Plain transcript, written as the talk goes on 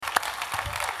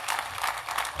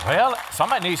Well,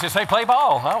 somebody needs to say play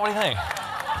ball, huh? What do you think?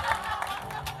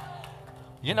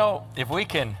 You know, if we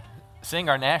can sing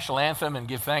our national anthem and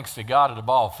give thanks to God at a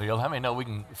ball field, how many know we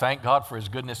can thank God for his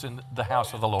goodness in the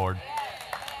house of the Lord?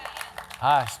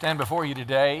 I stand before you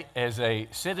today as a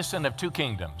citizen of two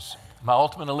kingdoms. My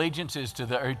ultimate allegiance is to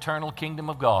the eternal kingdom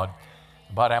of God,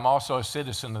 but I'm also a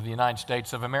citizen of the United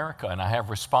States of America, and I have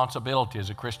responsibility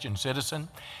as a Christian citizen,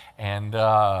 and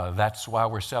that's why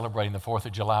we're celebrating the 4th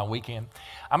of July weekend.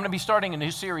 I'm going to be starting a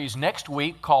new series next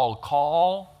week called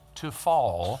Call to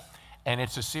Fall, and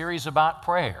it's a series about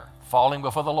prayer, falling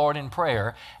before the Lord in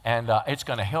prayer, and it's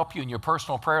going to help you in your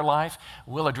personal prayer life.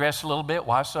 We'll address a little bit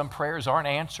why some prayers aren't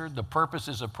answered, the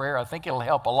purposes of prayer. I think it'll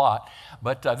help a lot.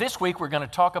 But this week we're going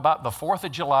to talk about the 4th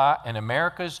of July and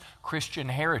America's Christian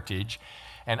heritage.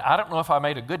 And I don't know if I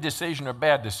made a good decision or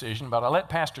bad decision, but I'll let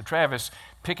Pastor Travis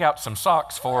pick out some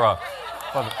socks for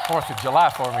the 4th of July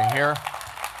for me here.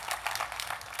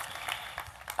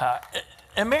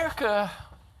 America,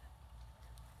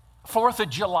 4th of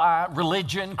July,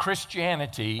 religion,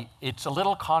 Christianity, it's a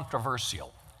little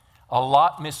controversial, a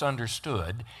lot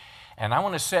misunderstood. And I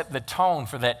want to set the tone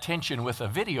for that tension with a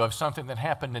video of something that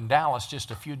happened in Dallas just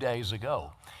a few days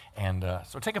ago. And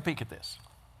so take a peek at this.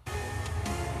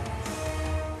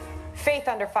 Faith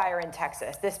under fire in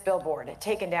Texas. This billboard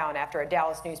taken down after a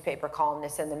Dallas newspaper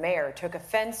columnist and the mayor took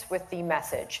offense with the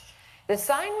message. The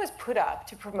sign was put up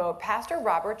to promote Pastor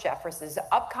Robert Jeffress's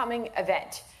upcoming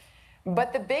event.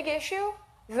 But the big issue,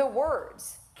 the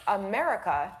words,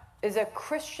 America is a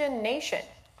Christian nation.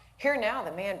 Here now,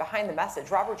 the man behind the message,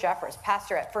 Robert Jeffress,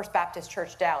 pastor at First Baptist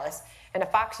Church, Dallas, and a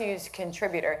Fox News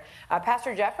contributor.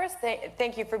 Pastor Jeffress,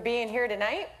 thank you for being here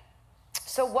tonight.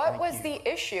 So what was the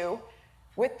issue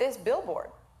with this billboard?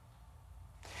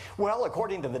 Well,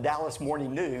 according to the Dallas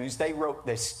Morning News, they wrote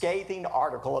this scathing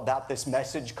article about this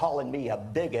message, calling me a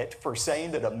bigot for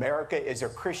saying that America is a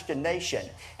Christian nation.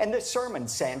 And this sermon,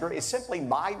 Sandra, is simply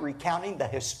my recounting the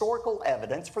historical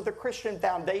evidence for the Christian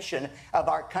foundation of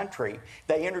our country.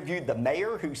 They interviewed the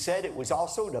mayor, who said it was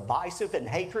also divisive and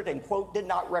hatred and, quote, did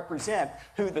not represent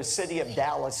who the city of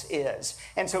Dallas is.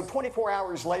 And so 24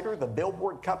 hours later, the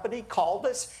billboard company called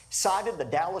us, cited the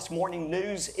Dallas Morning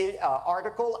News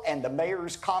article and the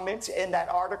mayor's comments in that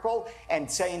article, and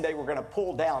saying they were going to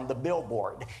pull down the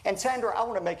billboard. And Sandra, I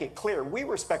want to make it clear, we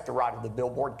respect the right of the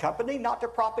billboard company not to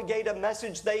propagate a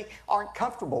message they aren't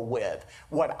comfortable with.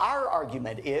 What our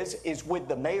argument is with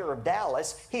the mayor of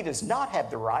Dallas, he does not have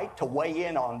the right to weigh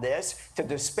in on this, to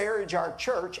disparage our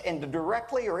church, and to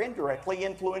directly or indirectly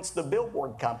influence the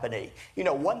billboard company. You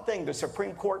know, one thing the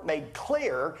Supreme Court made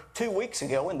clear 2 weeks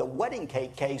ago in the wedding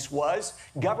cake case was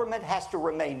government has to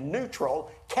remain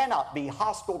neutral, cannot be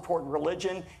hostile toward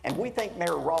religion, and we think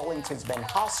Mayor Rawlings has been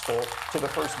hostile to the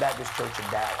First Baptist Church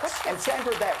of Dallas. And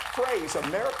Sandra, that phrase,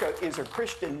 America is a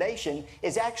Christian nation,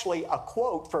 is actually a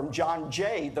quote from John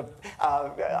Jay, the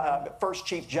first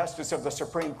Chief Justice of the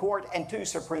Supreme Court, and 2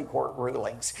 Supreme Court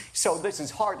rulings. So this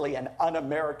is hardly an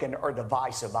un-American or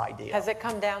divisive idea. Has it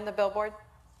come down, the billboard?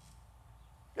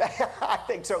 I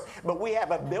think so. But we have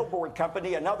a billboard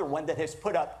company, another one, that has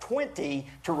put up 20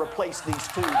 to replace these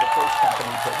 2 the first company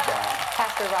took down.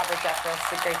 Pastor Robert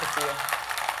Jeffress, it's great to see you.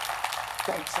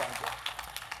 Thanks, Sandra.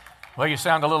 Well, you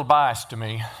sound a little biased to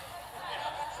me.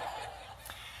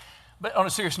 But on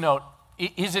a serious note,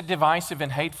 is it divisive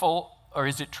and hateful, or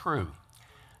is it true?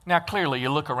 Now, clearly,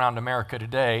 you look around America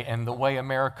today, and the way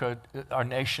America, our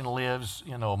nation lives,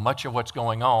 you know, much of what's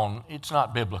going on, it's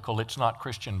not biblical, it's not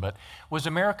Christian. But was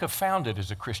America founded as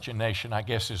a Christian nation, I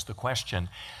guess is the question.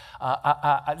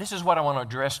 This is what I want to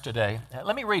address today.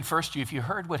 Let me read first to you. If you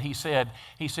heard what he said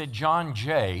John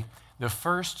Jay, the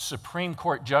first Supreme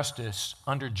Court justice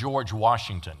under George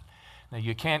Washington. Now,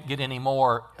 you can't get any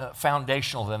more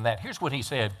foundational than that. Here's what he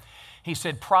said. He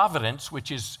said, providence, which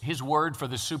is his word for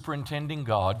the superintending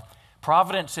God,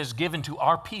 providence has given to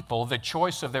our people the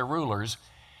choice of their rulers,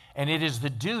 and it is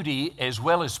the duty as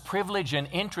well as privilege and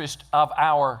interest of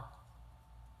our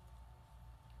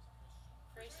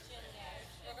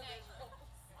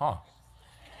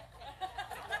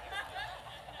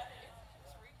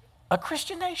a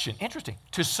Christian nation, interesting,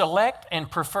 to select and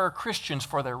prefer Christians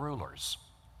for their rulers.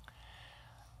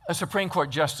 A Supreme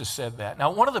Court justice said that.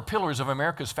 Now, one of the pillars of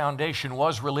America's foundation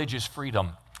was religious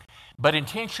freedom, but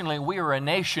intentionally we are a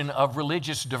nation of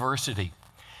religious diversity.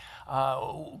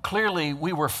 Clearly,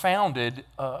 we were founded,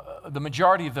 the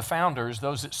majority of the founders,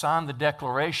 those that signed the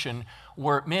Declaration,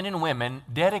 were men and women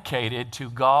dedicated to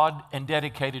God and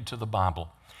dedicated to the Bible.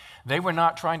 They were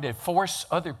not trying to force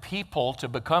other people to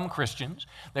become Christians.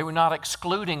 They were not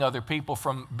excluding other people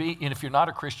from being, and if you're not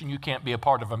a Christian, you can't be a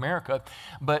part of America.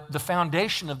 But the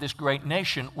foundation of this great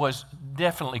nation was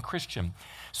definitely Christian.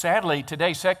 Sadly,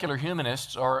 today, secular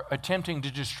humanists are attempting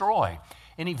to destroy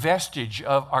any vestige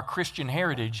of our Christian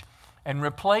heritage and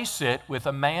replace it with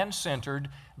a man-centered,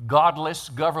 godless,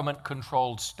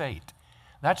 government-controlled state.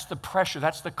 That's the pressure,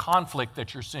 that's the conflict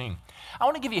that you're seeing. I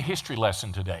want to give you a history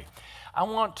lesson today. I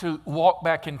want to walk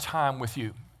back in time with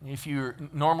you. If you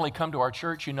normally come to our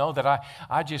church, you know that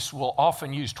I just will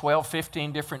often use 12,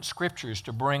 15 different scriptures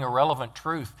to bring a relevant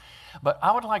truth. But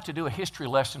I would like to do a history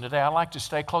lesson today. I like to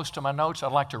stay close to my notes. I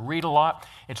like to read a lot.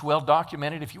 It's well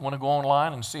documented if you want to go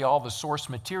online and see all the source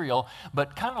material,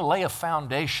 but kind of lay a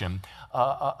foundation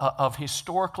of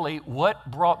historically what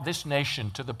brought this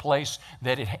nation to the place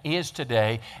that it is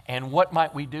today and what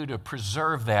might we do to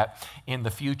preserve that in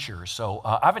the future. So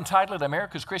I've entitled it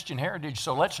America's Christian Heritage,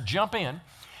 so let's jump in.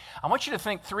 I want you to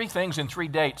think three things in three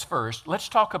dates first. Let's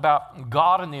talk about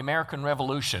God and the American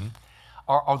Revolution,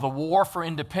 or the War for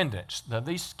Independence. Now,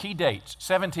 these key dates: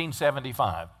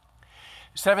 1775,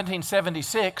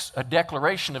 1776, a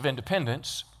Declaration of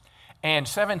Independence, and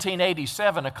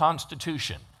 1787, a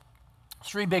Constitution.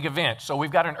 Three big events. So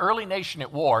we've got an early nation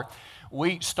at war.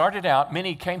 We started out,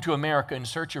 many came to America in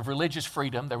search of religious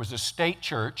freedom. There was a state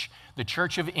church, the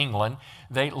Church of England.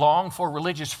 They longed for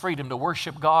religious freedom to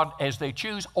worship God as they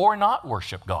choose or not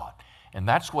worship God. And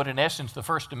that's what, in essence, the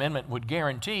First Amendment would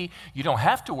guarantee. You don't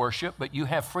have to worship, but you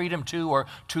have freedom to or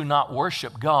to not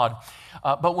worship God.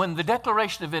 But when the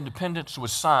Declaration of Independence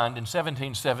was signed in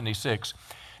 1776,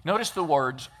 notice the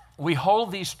words, "We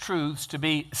hold these truths to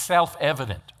be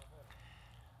self-evident,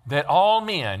 that all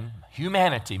men,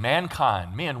 humanity,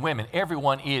 mankind, men, women,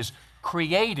 everyone is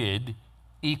created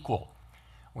equal."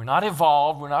 We're not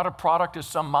evolved, we're not a product of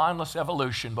some mindless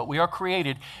evolution, but we are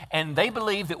created. And they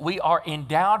believe that we are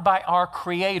endowed by our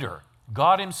Creator,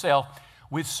 God Himself,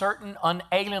 with certain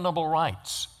unalienable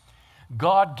rights.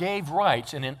 God gave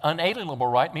rights, and an unalienable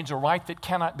right means a right that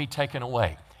cannot be taken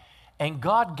away. And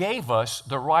God gave us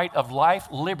the right of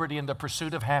life, liberty, and the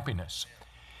pursuit of happiness.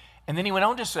 And then he went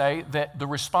on to say that the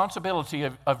responsibility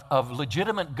of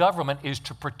legitimate government is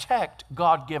to protect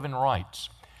God-given rights.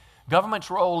 Government's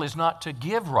role is not to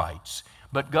give rights,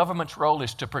 but government's role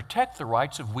is to protect the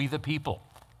rights of we the people.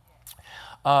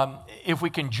 If we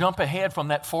can jump ahead from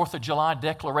that 4th of July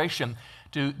declaration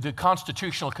to the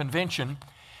Constitutional Convention,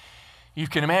 you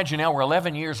can imagine now we're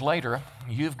 11 years later,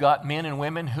 you've got men and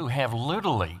women who have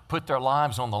literally put their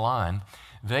lives on the line.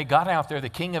 They got out there, the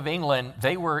King of England,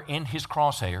 they were in his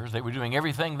crosshairs. They were doing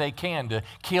everything they can to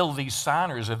kill these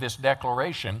signers of this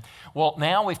declaration. Well,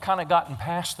 now we've kind of gotten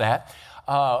past that.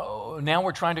 Now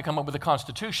we're trying to come up with a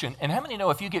constitution. And how many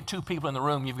know if you get two people in the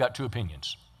room, you've got two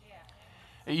opinions?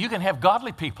 Yeah. You can have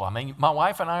godly people. I mean, my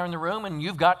wife and I are in the room, and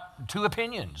you've got two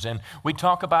opinions. And we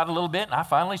talk about it a little bit, and I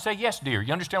finally say, yes, dear.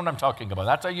 You understand what I'm talking about?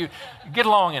 That's how you get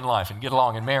along in life and get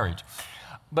along in marriage.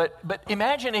 But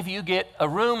imagine if you get a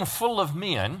room full of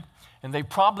men, and they've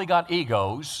probably got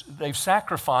egos, they've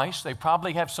sacrificed, they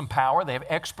probably have some power, they have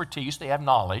expertise, they have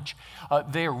knowledge.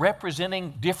 They're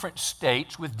representing different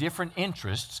states with different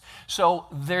interests, so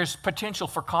there's potential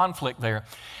for conflict there.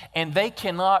 And they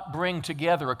cannot bring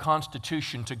together a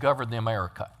constitution to govern the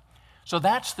America. So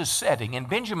that's the setting, and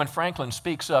Benjamin Franklin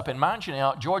speaks up, and mind you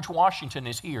now, George Washington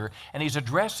is here, and he's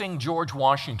addressing George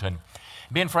Washington.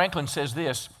 Ben Franklin says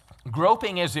this,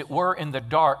 "Groping as it were in the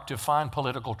dark to find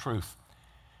political truth."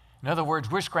 In other words,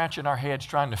 we're scratching our heads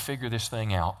trying to figure this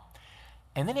thing out.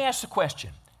 And then he asks the question,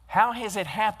 how has it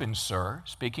happened, sir,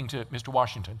 speaking to Mr.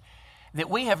 Washington, that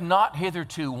we have not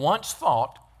hitherto once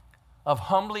thought of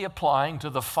humbly applying to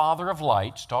the Father of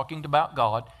lights, talking about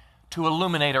God, to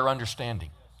illuminate our understanding?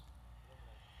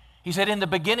 He said, in the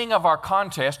beginning of our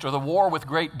contest, or the war with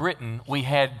Great Britain, we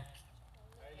had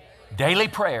daily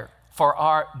prayer for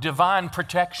our divine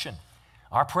protection.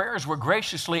 Our prayers were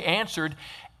graciously answered,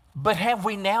 but have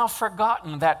we now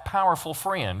forgotten that powerful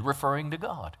friend, referring to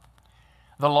God?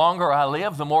 The longer I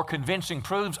live, the more convincing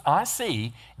proves I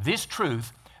see this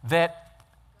truth that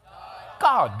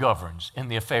God governs in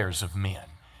the affairs of men.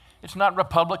 It's not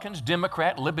Republicans,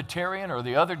 Democrat, Libertarian, or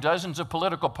the other dozens of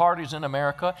political parties in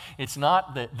America. It's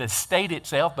not the state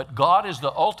itself, but God is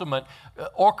the ultimate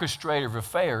orchestrator of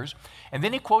affairs. And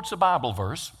then he quotes a Bible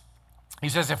verse. He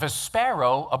says, if a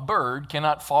sparrow, a bird,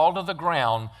 cannot fall to the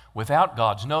ground without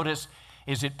God's notice,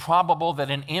 is it probable that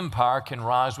an empire can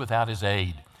rise without his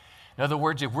aid? In other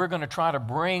words, if we're going to try to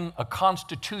bring a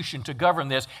constitution to govern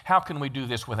this, how can we do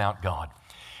this without God?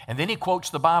 And then he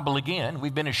quotes the Bible again.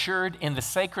 We've been assured in the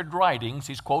sacred writings,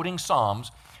 he's quoting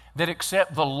Psalms, that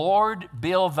except the Lord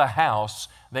build the house,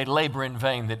 they labor in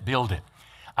vain that build it.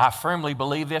 I firmly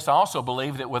believe this. I also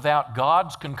believe that without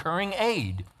God's concurring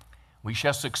aid, we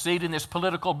shall succeed in this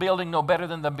political building no better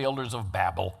than the builders of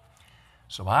Babel.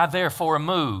 So I therefore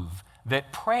move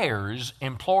that prayers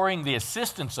imploring the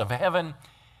assistance of heaven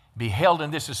be held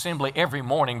in this assembly every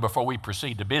morning before we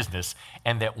proceed to business,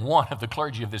 and that one of the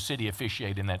clergy of the city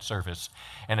officiate in that service.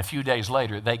 And a few days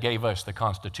later, they gave us the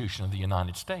Constitution of the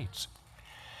United States.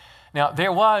 Now,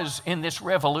 there was in this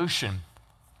revolution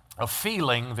a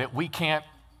feeling that we can't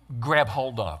grab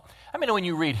hold of. I mean, when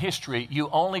you read history, you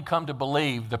only come to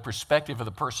believe the perspective of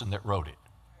the person that wrote it.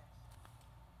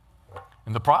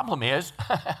 And the problem is,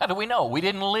 how do we know? We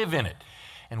didn't live in it.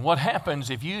 And what happens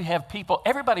if you have people,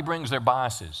 everybody brings their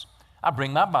biases. I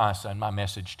bring my bias in my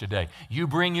message today. You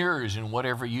bring yours in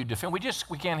whatever you defend.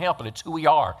 We can't help it. It's who we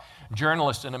are.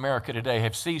 Journalists in America today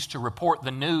have ceased to report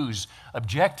the news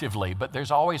objectively, but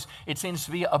it seems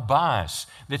to be a bias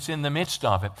that's in the midst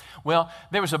of it. Well,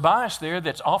 there was a bias there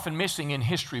that's often missing in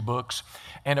history books,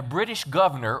 and a British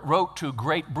governor wrote to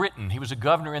Great Britain. He was a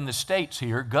governor in the States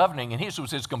here, governing, and this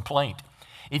was his complaint.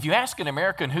 If you ask an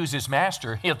American who's his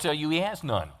master, he'll tell you he has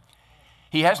none.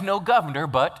 He has no governor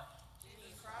but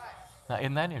Now,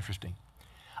 isn't that interesting?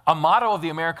 A motto of the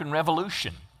American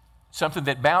Revolution, something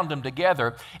that bound them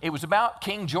together, it was about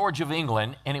King George of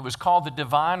England, and it was called the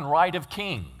divine right of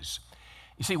kings.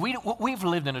 You see, we've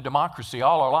lived in a democracy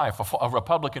all our life, a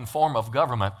republican form of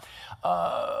government.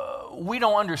 We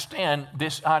don't understand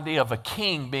this idea of a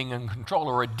king being in control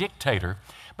or a dictator,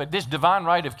 but this divine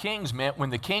right of kings meant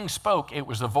when the king spoke, it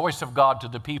was the voice of God to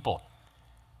the people.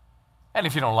 And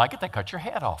if you don't like it, they cut your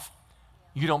head off.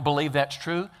 You don't believe that's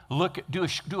true?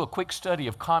 Do a quick study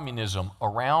of communism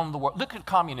around the world. Look at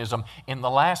communism in the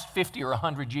last 50 or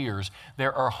 100 years.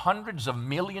 There are hundreds of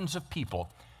millions of people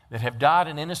that have died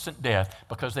an innocent death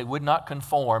because they would not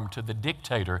conform to the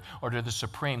dictator or to the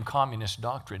supreme communist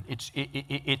doctrine.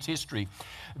 It's history.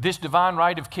 This divine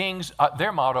right of kings,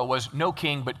 their motto was no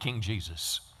king but King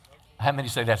Jesus. How many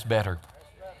say that's better?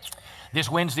 This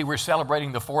Wednesday, we're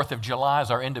celebrating the 4th of July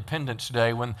as our Independence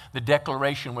Day, when the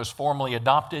Declaration was formally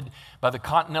adopted by the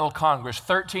Continental Congress.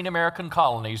 13 American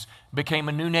colonies became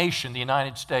a new nation, the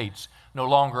United States, no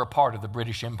longer a part of the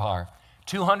British Empire.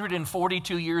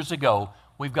 242 years ago,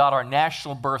 we've got our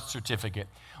national birth certificate.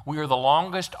 We are the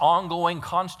longest ongoing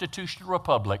constitutional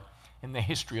republic in the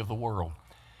history of the world.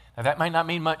 Now, that may not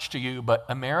mean much to you, but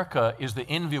America is the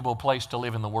enviable place to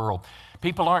live in the world.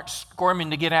 People aren't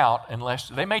squirming to get out unless,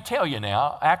 they may tell you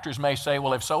now, actors may say,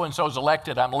 well, if so-and-so's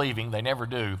elected, I'm leaving. They never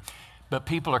do. But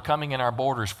people are coming in our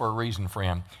borders for a reason,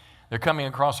 friend. They're coming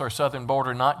across our southern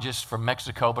border, not just from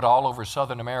Mexico, but all over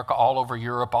Southern America, all over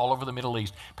Europe, all over the Middle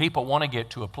East. People want to get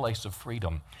to a place of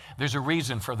freedom. There's a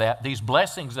reason for that. These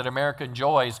blessings that America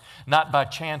enjoys, not by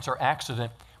chance or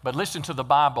accident, but listen to the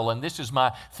Bible, and this is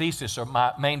my thesis or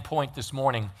my main point this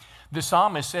morning. The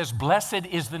psalmist says, blessed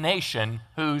is the nation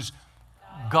whose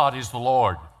God is the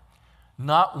Lord.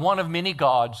 Not one of many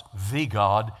gods, the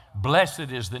God.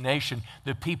 Blessed is the nation,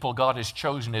 the people God has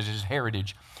chosen as his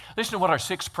heritage. Listen to what our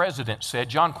 6th president said,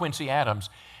 John Quincy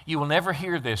Adams. You will never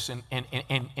hear this in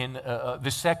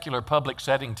the secular public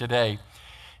setting today.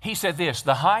 He said this,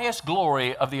 the highest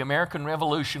glory of the American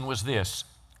Revolution was this.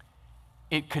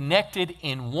 It connected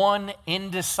in one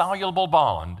indissoluble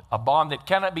bond, a bond that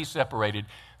cannot be separated,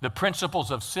 the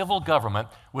principles of civil government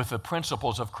with the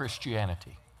principles of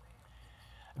Christianity.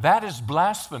 That is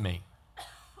blasphemy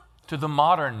to the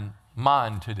modern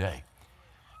mind today.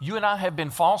 You and I have been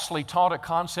falsely taught a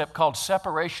concept called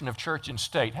separation of church and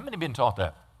state. How many have been taught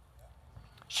that?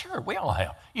 Sure, we all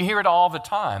have. You hear it all the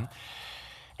time.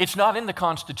 It's not in the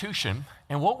Constitution,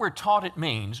 and what we're taught it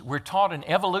means, we're taught an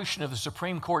evolution of the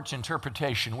Supreme Court's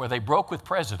interpretation where they broke with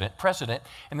precedent.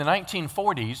 In the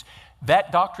 1940s,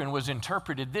 that doctrine was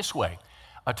interpreted this way.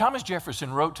 Thomas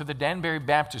Jefferson wrote to the Danbury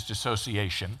Baptist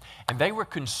Association, and they were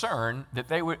concerned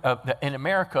that in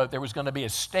America there was going to be a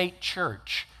state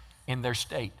church in their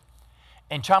state.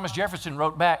 And Thomas Jefferson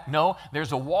wrote back, no,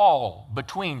 there's a wall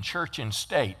between church and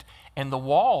state. And the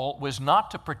wall was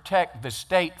not to protect the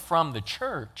state from the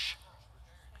church.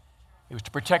 It was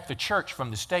to protect the church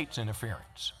from the state's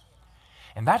interference.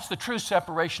 And that's the true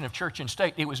separation of church and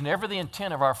state. It was never the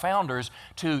intent of our founders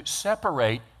to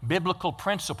separate biblical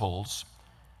principles,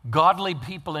 godly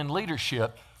people in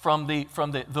leadership from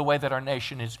the way that our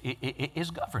nation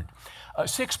is governed.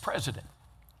 6th president.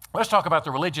 Let's talk about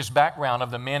the religious background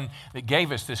of the men that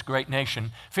gave us this great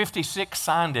nation. 56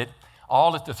 signed it,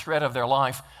 all at the threat of their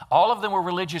life. All of them were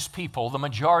religious people. The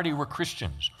majority were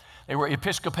Christians. They were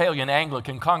Episcopalian,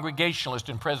 Anglican, Congregationalist,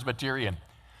 and Presbyterian.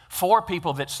 4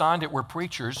 people that signed it were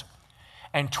preachers,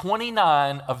 and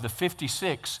 29 of the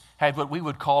 56 had what we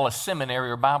would call a seminary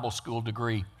or Bible school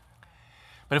degree.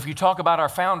 But if you talk about our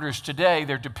founders today,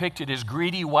 they're depicted as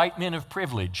greedy white men of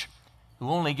privilege who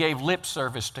only gave lip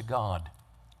service to God.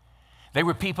 They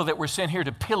were people that were sent here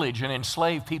to pillage and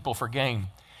enslave people for gain.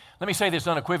 Let me say this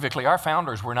unequivocally. Our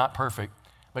founders were not perfect,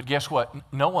 but guess what?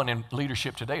 No one in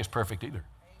leadership today is perfect either.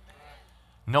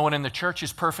 No one in the church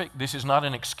is perfect. This is not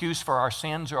an excuse for our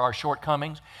sins or our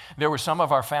shortcomings. There were some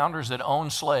of our founders that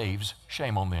owned slaves.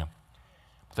 Shame on them.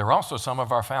 There were also some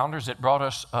of our founders that brought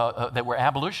us, that were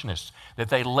abolitionists, that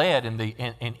they led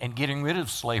in getting rid of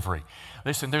slavery.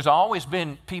 Listen, there's always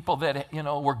been people that,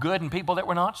 were good and people that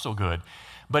were not so good.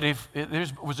 But there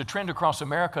was a trend across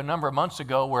America a number of months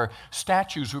ago where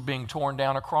statues were being torn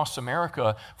down across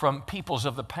America from peoples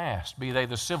of the past, be they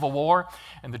the Civil War.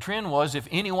 And the trend was if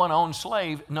anyone owned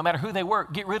slave, no matter who they were,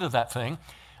 get rid of that thing.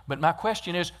 But my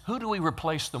question is, who do we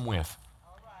replace them with?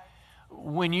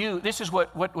 This is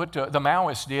what the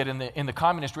Maoists did in the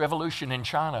communist revolution in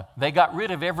China. They got rid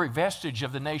of every vestige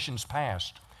of the nation's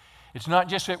past. It's not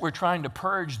just that we're trying to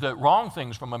purge the wrong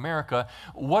things from America.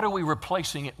 What are we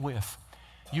replacing it with?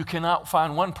 You cannot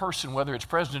find one person, whether it's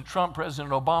President Trump,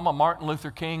 President Obama, Martin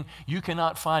Luther King, you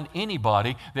cannot find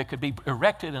anybody that could be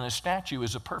erected in a statue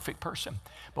as a perfect person.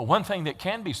 But one thing that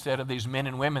can be said of these men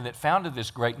and women that founded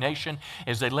this great nation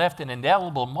is they left an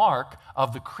indelible mark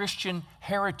of the Christian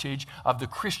heritage, of the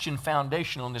Christian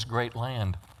foundation on this great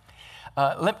land.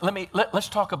 Let's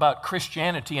talk about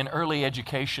Christianity and early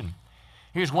education.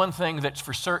 Here's one thing that's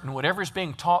for certain. Whatever is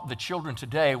being taught the children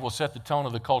today will set the tone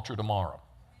of the culture tomorrow.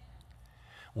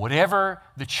 Whatever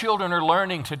the children are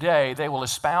learning today, they will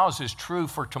espouse as true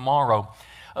for tomorrow.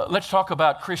 Let's talk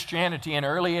about Christianity and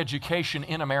early education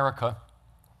in America.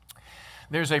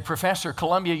 There's a professor,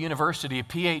 Columbia University, a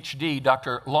PhD,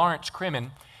 Dr. Lawrence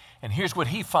Crimmen, and here's what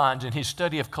he finds in his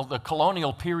study of the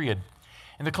colonial period.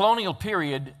 In the colonial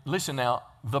period, listen now,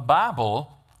 the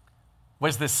Bible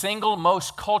was the single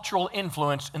most cultural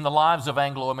influence in the lives of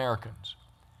Anglo-Americans.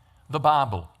 The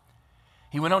Bible.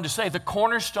 He went on to say the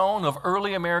cornerstone of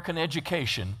early American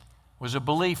education was a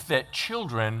belief that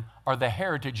children are the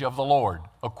heritage of the Lord,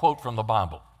 a quote from the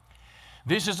Bible.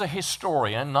 This is a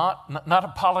historian, not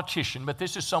a politician, but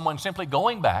this is someone simply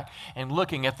going back and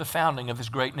looking at the founding of this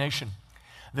great nation.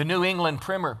 The New England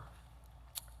Primer,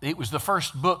 it was the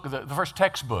first book, the first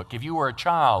textbook, if you were a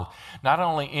child, not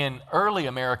only in early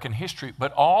American history,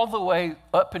 but all the way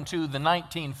up into the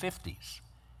 1950s.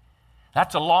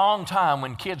 That's a long time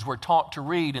when kids were taught to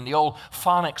read in the old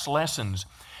phonics lessons.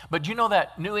 But you know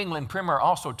that New England Primer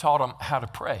also taught them how to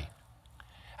pray.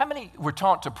 How many were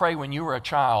taught to pray when you were a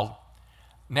child?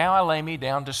 Now I lay me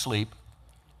down to sleep.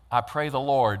 I pray the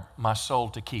Lord my soul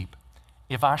to keep.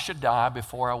 If I should die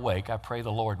before I wake, I pray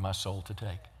the Lord my soul to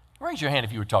take. Raise your hand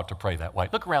if you were taught to pray that way.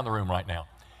 Look around the room right now.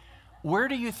 Where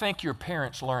do you think your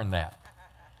parents learned that?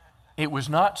 It was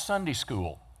not Sunday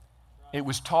school. It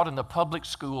was taught in the public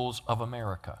schools of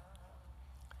America.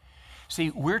 See,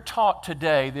 we're taught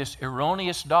today this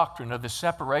erroneous doctrine of the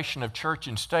separation of church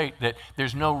and state, that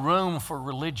there's no room for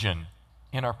religion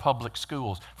in our public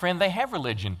schools. Friend, they have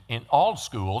religion in all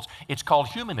schools. It's called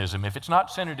humanism. If it's not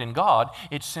centered in God,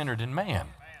 it's centered in man.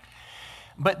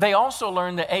 But they also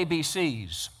learn the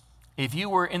ABCs. If you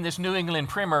were in this New England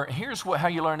Primer, here's how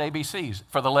you learn ABCs.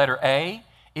 For the letter A,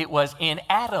 it was in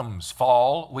Adam's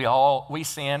fall, we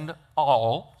sinned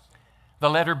all. The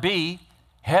letter B,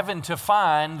 heaven to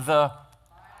find, the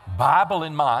Bible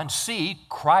in mind. C,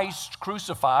 Christ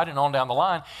crucified, and on down the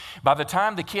line. By the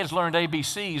time the kids learned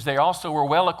ABCs, they also were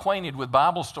well acquainted with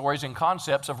Bible stories and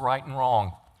concepts of right and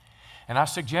wrong. And I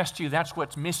suggest to you that's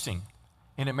what's missing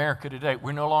in America today.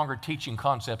 We're no longer teaching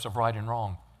concepts of right and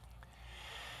wrong.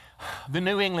 The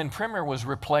New England Primer was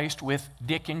replaced with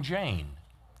Dick and Jane.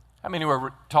 How many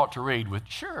were taught to read with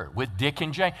Dick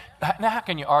and Jane? Now, how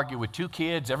can you argue with two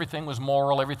kids? Everything was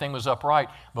moral, everything was upright,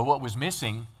 but what was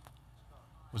missing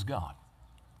was God.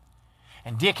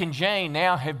 And Dick and Jane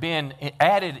now have been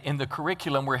added in the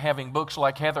curriculum. We're having books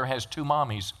like Heather Has Two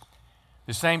Mommies. At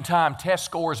the same time, test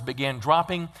scores began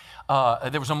dropping.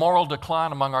 There was a moral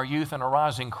decline among our youth and a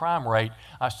rising crime rate.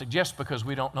 I suggest because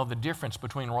we don't know the difference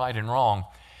between right and wrong.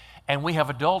 And we have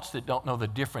adults that don't know the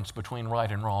difference between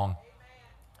right and wrong.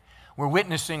 We're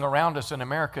witnessing around us in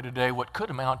America today what could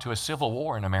amount to a civil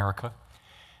war in America.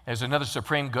 As another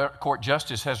Supreme Court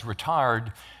justice has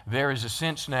retired, there is a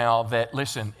sense now that,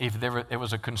 listen, if there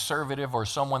was a conservative or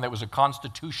someone that was a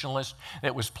constitutionalist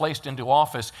that was placed into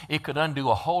office, it could undo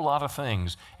a whole lot of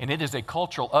things. And it is a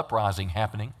cultural uprising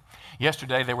happening.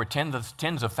 Yesterday, there were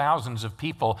tens of thousands of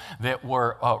people that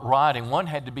were rioting. One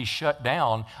had to be shut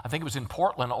down. I think it was in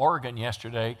Portland, Oregon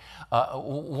yesterday.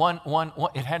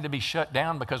 It had to be shut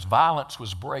down because violence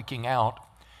was breaking out.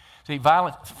 See,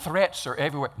 violent threats are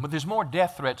everywhere. But there's more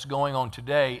death threats going on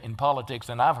today in politics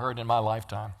than I've heard in my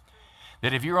lifetime.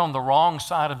 That if you're on the wrong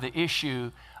side of the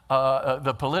issue,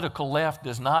 the political left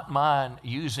does not mind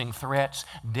using threats,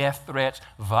 death threats,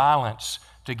 violence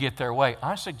to get their way.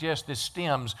 I suggest this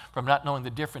stems from not knowing the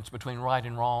difference between right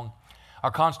and wrong. Our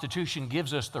Constitution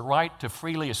gives us the right to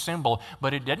freely assemble,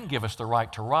 but it doesn't give us the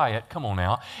right to riot. Come on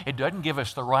now. It doesn't give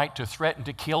us the right to threaten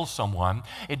to kill someone.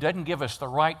 It doesn't give us the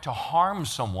right to harm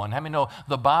someone. How many know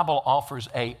the Bible offers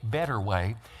a better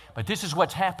way? But this is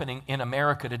what's happening in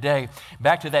America today.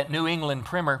 Back to that New England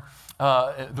primer,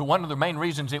 one of the main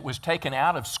reasons it was taken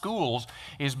out of schools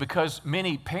is because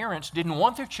many parents didn't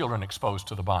want their children exposed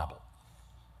to the Bible.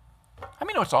 I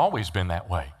mean, it's always been that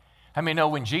way. I mean,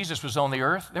 when Jesus was on the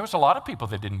earth, there was a lot of people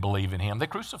that didn't believe in him. They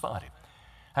crucified him.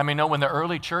 I mean, when the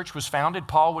early church was founded,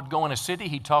 Paul would go in a city,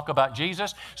 he'd talk about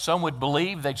Jesus. Some would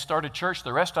believe, they'd start a church.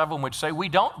 The rest of them would say, we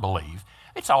don't believe.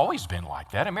 It's always been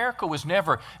like that. America was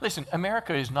never, listen,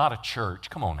 America is not a church.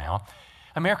 Come on now.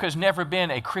 America has never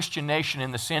been a Christian nation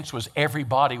in the sense was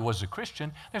everybody was a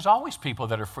Christian. There's always people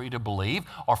that are free to believe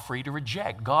or free to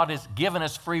reject. God has given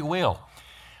us free will.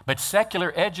 But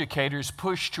secular educators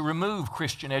push to remove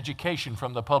Christian education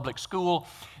from the public school.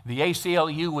 The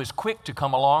ACLU was quick to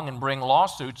come along and bring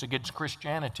lawsuits against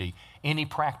Christianity, any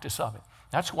practice of it.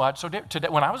 That's what, so today,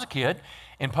 when I was a kid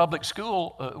in public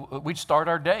school, we'd start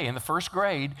our day in the first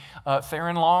grade.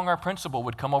 Theron Long, our principal,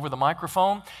 would come over the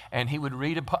microphone and he would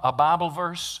read a Bible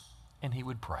verse and he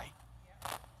would pray.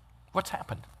 What's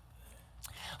happened?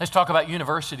 Let's talk about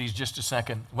universities just a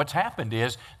second. What's happened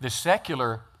is the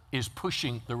secular is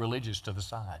pushing the religious to the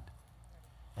side.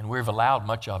 And we've allowed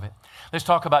much of it. Let's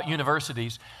talk about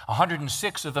universities.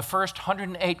 106 of the first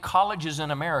 108 colleges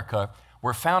in America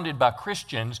were founded by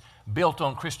Christians built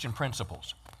on Christian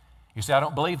principles. You say, I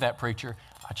don't believe that, preacher.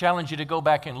 I challenge you to go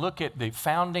back and look at the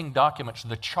founding documents,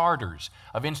 the charters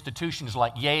of institutions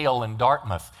like Yale and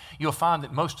Dartmouth. You'll find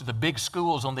that most of the big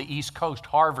schools on the East Coast,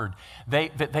 Harvard, they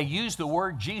use the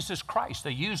word Jesus Christ.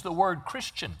 They use the word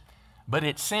Christian. But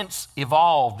it's since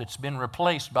evolved. It's been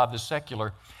replaced by the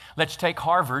secular. Let's take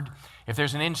Harvard. If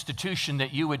there's an institution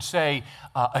that you would say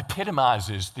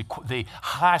epitomizes the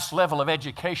highest level of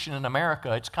education in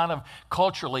America, it's kind of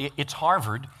culturally, it's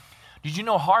Harvard. Did you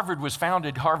know Harvard was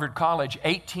founded, Harvard College,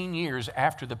 18 years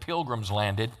after the Pilgrims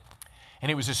landed,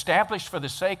 and it was established for the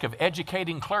sake of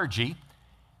educating clergy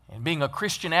and being a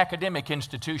Christian academic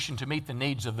institution to meet the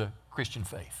needs of the Christian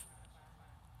faith.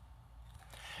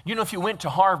 You know, if you went to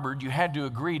Harvard, you had to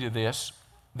agree to this.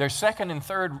 There's second and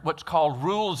third, what's called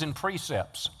rules and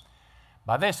precepts.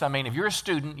 By this, I mean, if you're a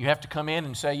student, you have to come in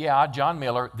and say, yeah, John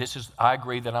Miller, I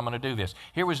agree that I'm going to do this.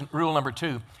 Here was rule number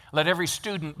 2. Let every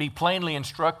student be plainly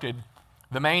instructed.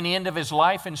 The main end of his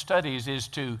life and studies is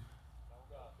to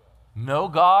know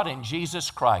God and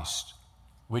Jesus Christ,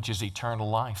 which is eternal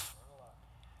life.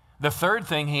 The third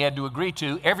thing he had to agree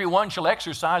to, everyone shall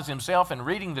exercise himself in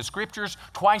reading the scriptures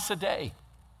twice a day.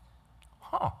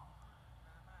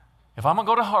 If I'm going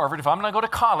to go to Harvard, if I'm going to go to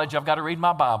college, I've got to read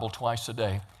my Bible twice a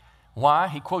day. Why?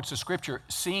 He quotes the scripture,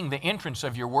 seeing the entrance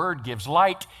of your word gives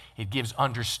light, it gives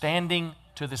understanding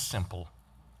to the simple.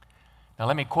 Now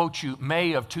let me quote you,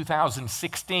 May of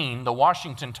 2016, the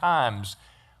Washington Times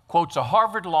quotes a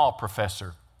Harvard law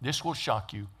professor. This will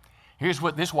shock you. Here's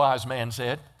what this wise man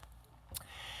said.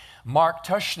 Mark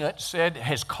Tushnet said,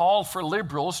 has called for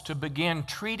liberals to begin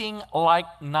treating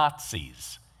like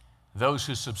Nazis those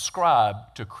who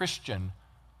subscribe to Christian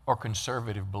or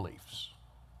conservative beliefs.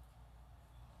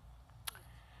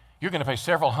 You're going to pay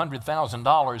several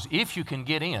 $100,000 if you can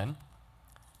get in,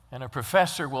 and a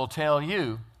professor will tell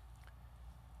you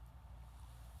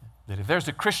that if there's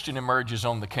a Christian emerges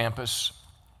on the campus,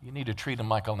 you need to treat him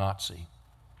like a Nazi.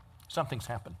 Something's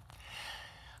happened.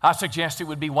 I suggest it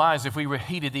would be wise if we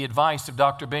heeded the advice of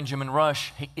Dr. Benjamin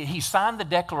Rush. He signed the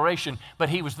Declaration, but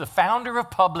he was the founder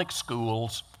of public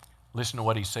schools. Listen to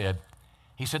what he said.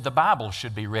 He said, the Bible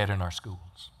should be read in our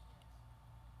schools.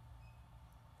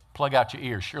 Plug out your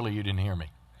ears. Surely you didn't hear me.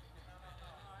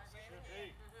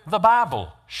 The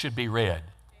Bible should be read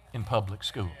in public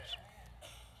schools.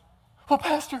 Well,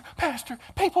 Pastor,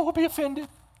 people will be offended.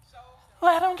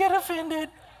 Let them get offended.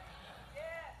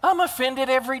 I'm offended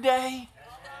every day.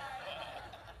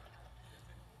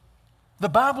 The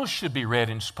Bible should be read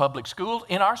in public schools,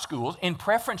 in our schools, in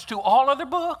preference to all other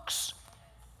books,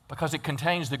 because it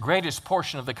contains the greatest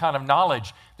portion of the kind of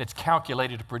knowledge that's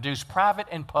calculated to produce private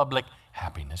and public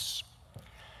happiness.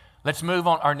 Let's move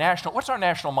on. What's our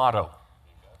national motto?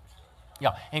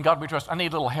 Yeah, in God we trust. I need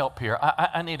a little help here.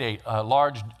 I need a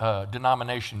large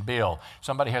denomination bill.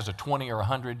 Somebody has a 20 or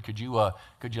 100. Could you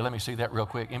let me see that real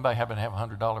quick? Anybody happen to have a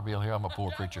 $100 bill here? I'm a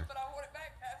poor preacher. But I want it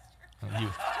back, Pastor. You.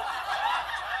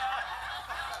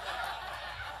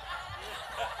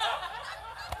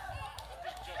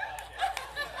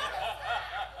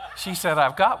 She said,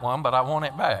 I've got one, but I want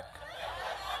it back.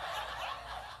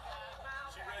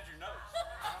 She read your notes.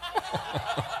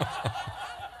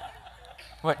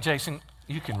 What, Jason,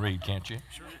 you can read, can't you?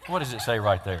 Sure. What does it say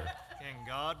right there? In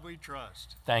God we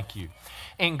trust. Thank you.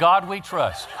 In God we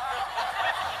trust.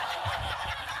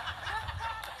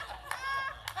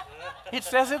 It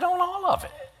says it on all of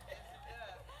it.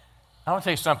 I want to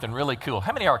tell you something really cool.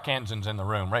 How many Arkansans in the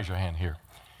room? Raise your hand here.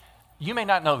 You may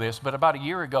not know this, but about a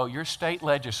year ago, your state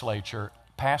legislature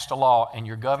passed a law and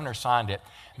your governor signed it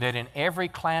that in every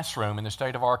classroom in the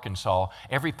state of Arkansas,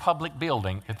 every public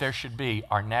building, that there should be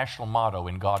our national motto,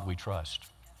 in God we trust.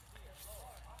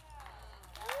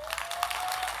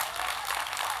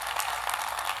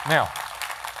 Now,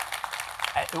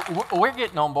 we're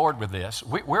getting on board with this.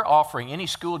 We're offering any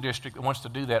school district that wants to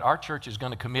do that, our church is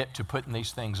going to commit to putting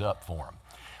these things up for them.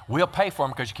 We'll pay for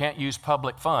them because you can't use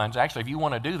public funds. Actually, if you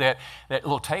want to do that, that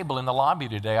little table in the lobby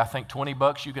today, I think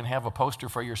 $20 you can have a poster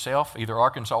for yourself, either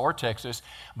Arkansas or Texas,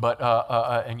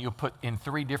 and you'll put in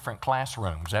 3 different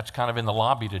classrooms. That's kind of in the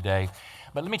lobby today.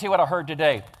 But let me tell you what I heard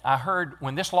today. I heard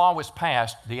when this law was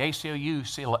passed, the ACLU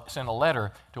sent a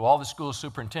letter to all the school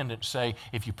superintendents to say,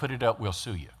 if you put it up, we'll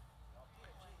sue you.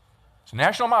 It's a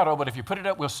national motto, but if you put it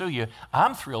up, we'll sue you.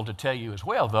 I'm thrilled to tell you as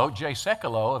well, though, Jay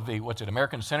Sekulow of the,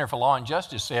 American Center for Law and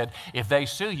Justice said, if they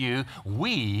sue you,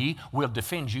 we will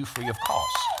defend you free of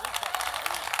cost.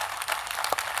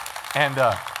 And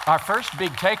our first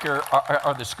big taker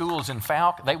are the schools in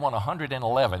Falk. They want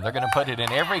 111. They're going to put it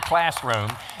in every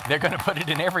classroom. They're going to put it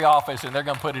in every office, and they're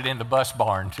going to put it in the bus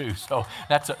barn, too. So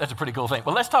that's a pretty cool thing.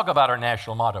 Well, let's talk about our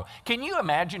national motto. Can you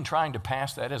imagine trying to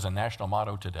pass that as a national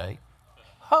motto today?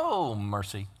 Oh,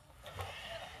 mercy.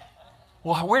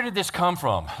 Well, where did this come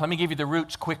from? Let me give you the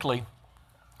roots quickly.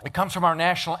 It comes from our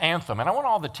national anthem. And I want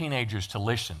all the teenagers to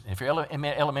listen, if you're in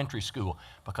elementary school,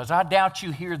 because I doubt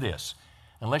you hear this.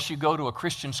 Unless you go to a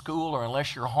Christian school or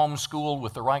unless you're homeschooled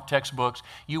with the right textbooks,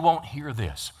 you won't hear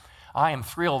this. I am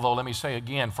thrilled, though, let me say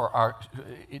again, for our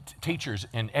teachers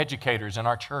and educators in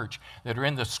our church that are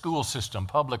in the school system,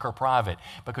 public or private,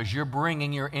 because you're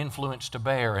bringing your influence to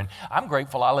bear. And I'm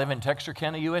grateful I live in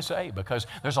Texarkana, USA, because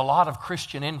there's a lot of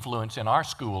Christian influence in our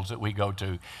schools that we go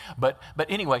to. But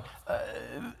anyway,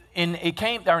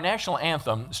 our national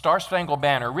anthem, Star Spangled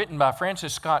Banner, written by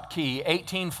Francis Scott Key,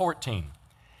 1814.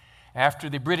 After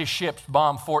the British ships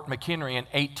bombed Fort McHenry in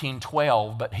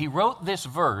 1812. But he wrote this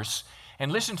verse,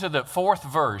 and listen to the 4th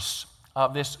verse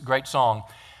of this great song.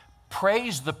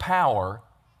 Praise the power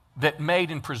that made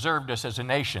and preserved us as a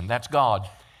nation. That's God.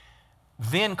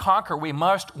 Then conquer we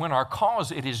must when our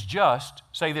cause it is just.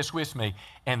 Say this with me.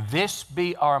 And this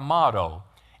be our motto.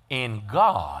 In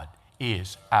God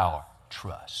is our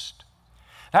trust.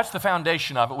 That's the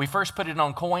foundation of it. We first put it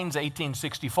on coins,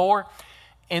 1864.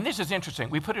 And this is interesting.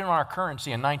 We put it on our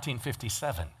currency in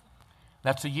 1957.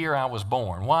 That's the year I was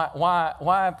born.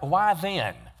 Why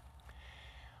then?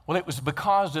 Well, it was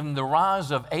because of the rise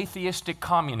of atheistic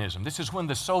communism. This is when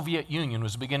the Soviet Union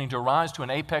was beginning to rise to an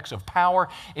apex of power.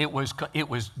 It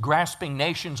was grasping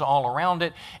nations all around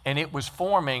it, and it was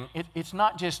forming, it's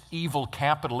not just evil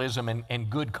capitalism and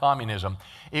good communism.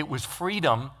 It was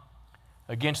freedom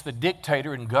against the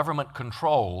dictator and government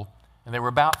control, and they were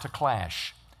about to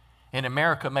clash. And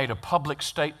America made a public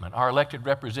statement. Our elected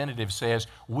representative says,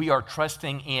 we are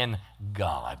trusting in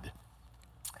God.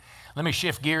 Let me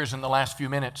shift gears in the last few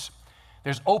minutes.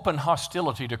 There's open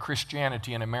hostility to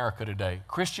Christianity in America today.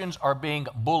 Christians are being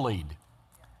bullied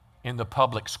in the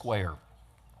public square.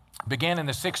 Began in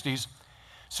the 60s.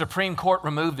 Supreme Court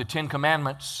removed the 10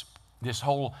 Commandments, this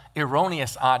whole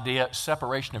erroneous idea,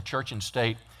 separation of church and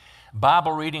state.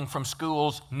 Bible reading from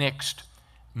schools nixed.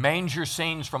 Manger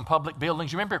scenes from public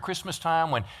buildings. You remember at Christmas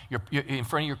time when you're in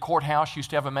front of your courthouse used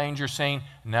to have a manger scene?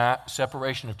 Nah,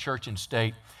 separation of church and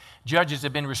state. Judges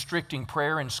have been restricting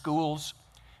prayer in schools.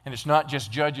 And it's not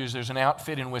just judges. There's an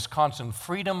outfit in Wisconsin,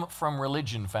 Freedom from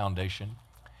Religion Foundation.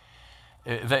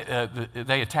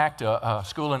 They attacked a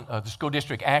school in the school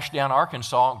district, Ashdown,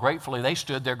 Arkansas. Gratefully, they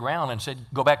stood their ground and said,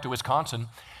 go back to Wisconsin.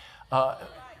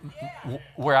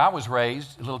 Where I was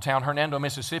raised, a little town, Hernando,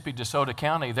 Mississippi, DeSoto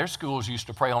County, their schools used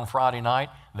to pray on Friday night.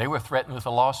 They were threatened with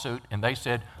a lawsuit, and they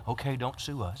said, okay, don't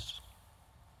sue us.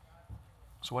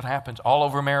 So what happens all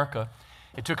over America?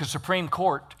 It took a Supreme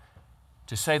Court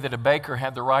to say that a baker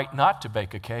had the right not to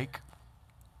bake a cake.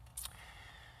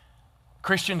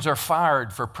 Christians are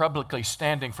fired for publicly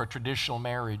standing for traditional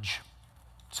marriage.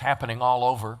 It's happening all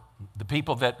over. The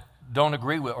people that don't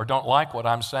agree with or don't like what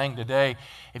I'm saying today,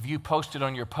 if you posted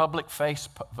on your public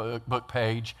Facebook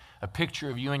page a picture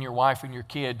of you and your wife and your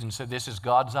kids and said, this is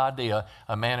God's idea,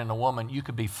 a man and a woman, you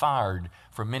could be fired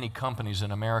from many companies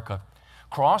in America.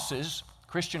 Crosses,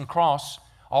 Christian cross,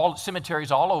 all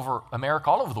cemeteries all over America,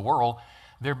 all over the world,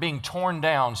 they're being torn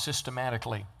down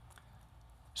systematically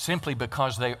simply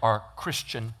because they are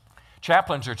Christian.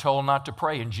 Chaplains are told not to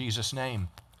pray in Jesus' name.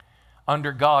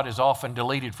 Under God is often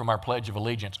deleted from our Pledge of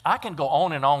Allegiance. I can go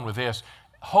on and on with this.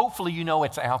 Hopefully you know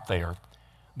it's out there.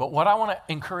 But what I want to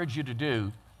encourage you to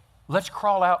do, let's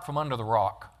crawl out from under the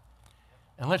rock.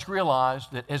 And let's realize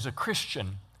that as a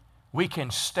Christian, we can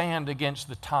stand against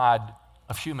the tide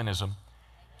of humanism,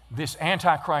 this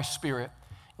antichrist spirit.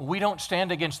 We don't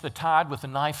stand against the tide with a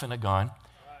knife and a gun.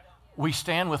 We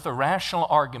stand with a rational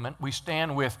argument. We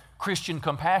stand with Christian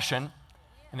compassion.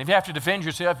 And if you have to defend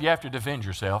yourself, you have to defend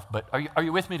yourself. But are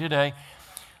you with me today?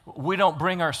 We don't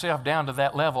bring ourselves down to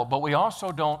that level, but we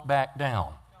also don't back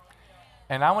down.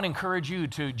 And I want to encourage you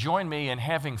to join me in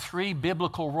having 3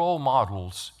 biblical role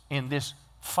models in this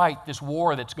fight, this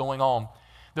war that's going on.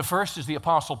 The first is the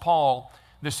Apostle Paul.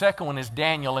 The second one is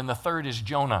Daniel, and the third is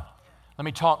Jonah. Let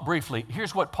me talk briefly.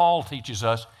 Here's what Paul teaches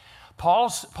us. Paul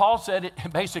said it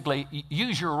basically,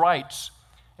 use your rights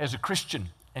as a Christian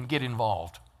and get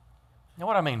involved. Now,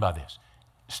 what do I mean by this?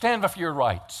 Stand up for your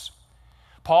rights.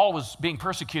 Paul was being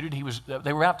persecuted.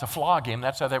 They were out to flog him.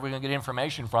 That's how they were going to get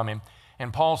information from him.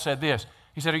 And Paul said this.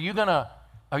 He said, are you going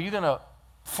to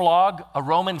flog a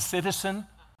Roman citizen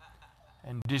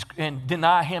and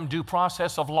deny him due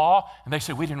process of law? And they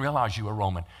said, we didn't realize you were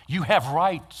Roman. You have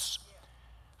rights.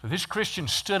 So this Christian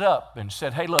stood up and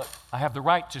said, hey, look, I have the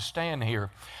right to stand here.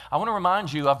 I want to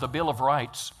remind you of the Bill of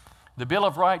Rights. The Bill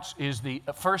of Rights is the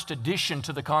first addition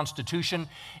to the Constitution.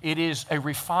 It is a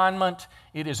refinement.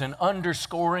 It is an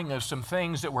underscoring of some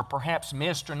things that were perhaps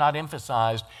missed or not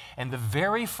emphasized. And the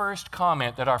very first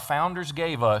comment that our founders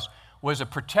gave us was a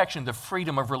protection, the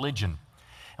freedom of religion.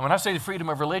 And when I say the freedom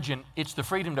of religion, it's the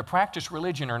freedom to practice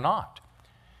religion or not.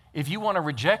 If you want to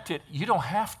reject it, you don't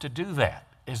have to do that,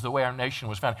 is the way our nation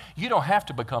was founded. You don't have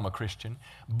to become a Christian,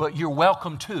 but you're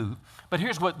welcome to. But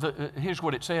here's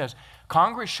what it says.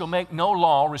 Congress shall make no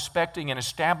law respecting an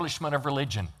establishment of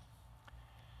religion.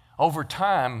 Over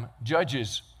time,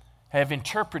 judges have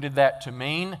interpreted that to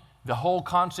mean the whole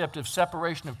concept of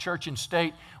separation of church and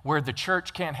state, where the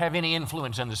church can't have any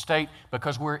influence in the state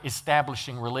because we're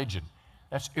establishing religion.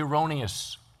 That's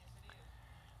erroneous.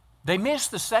 They miss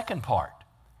the second part.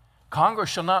 Congress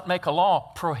shall not make a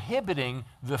law prohibiting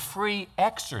the free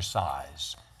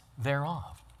exercise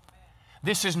thereof.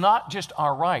 This is not just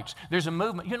our rights. There's a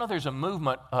movement,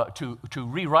 to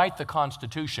rewrite the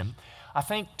Constitution. I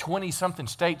think 20-something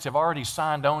states have already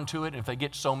signed on to it. And if they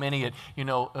get so many,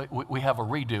 we have a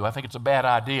redo. I think it's a bad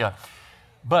idea.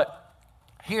 But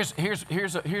here's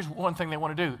one thing they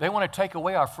want to do. They want to take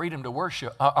away our freedom to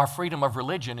worship, our freedom of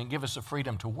religion, and give us a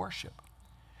freedom to worship.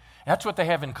 That's what they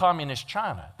have in communist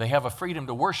China. They have a freedom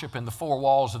to worship in the 4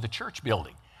 walls of the church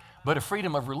building. But a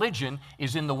freedom of religion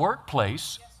is in the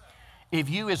workplace. If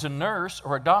you as a nurse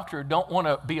or a doctor don't want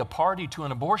to be a party to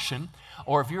an abortion,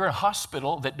 or if you're in a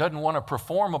hospital that doesn't want to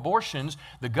perform abortions,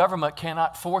 the government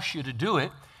cannot force you to do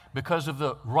it because of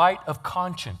the right of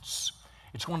conscience.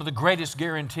 It's one of the greatest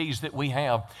guarantees that we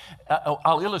have.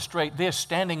 I'll illustrate this,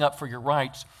 standing up for your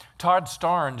rights. Todd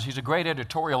Starnes, he's a great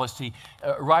editorialist,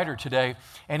 writer today,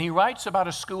 and he writes about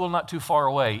a school not too far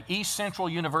away, East Central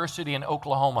University in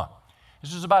Oklahoma.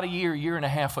 This was about a year and a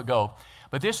half ago.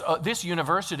 But this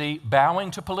university,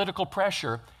 bowing to political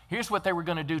pressure, here's what they were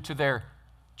going to do to their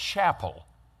chapel.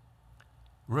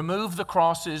 Remove the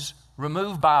crosses,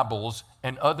 remove Bibles,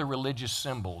 and other religious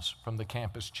symbols from the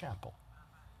campus chapel.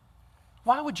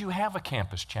 Why would you have a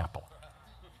campus chapel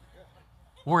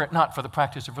were it not for the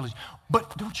practice of religion?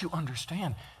 But don't you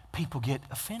understand? People get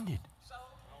offended.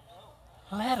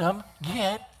 Let them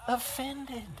get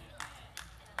offended.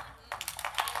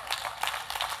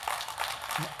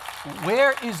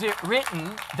 Where is it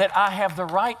written that I have the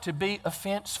right to be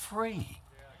offense-free?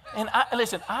 And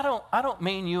listen, I don't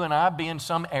mean you and I being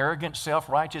some arrogant,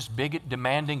 self-righteous, bigot,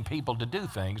 demanding people to do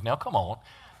things. Now, come on.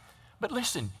 But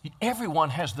listen, everyone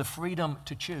has the freedom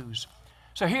to choose.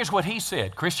 So here's what he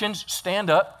said. Christians, stand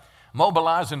up,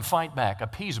 mobilize, and fight back.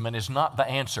 Appeasement is not the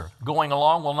answer. Going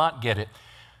along will not get it.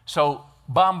 So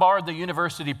bombard the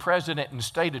university president and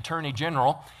state attorney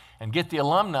general and get the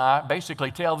alumni,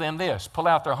 basically tell them this. Pull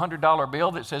out their $100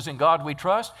 bill that says, "In God we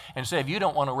trust," and say, if you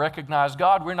don't want to recognize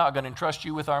God, we're not going to entrust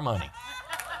you with our money.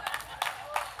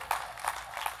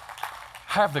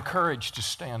 Have the courage to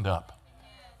stand up.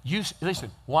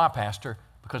 Listen, why, Pastor?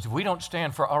 Because if we don't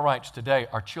stand for our rights today,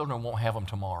 our children won't have them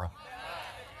tomorrow.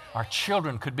 Our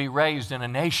children could be raised in a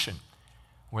nation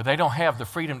where they don't have the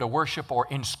freedom to worship, or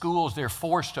in schools they're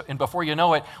forced to, and before you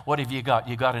know it, what have you got?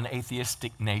 You got an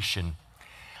atheistic nation.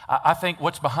 I think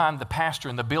what's behind the pastor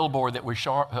and the billboard that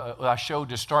I showed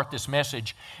to start this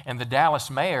message, and the Dallas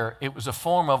mayor, it was a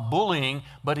form of bullying,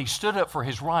 but he stood up for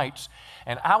his rights.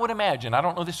 And I would imagine, I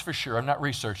don't know this for sure, I've not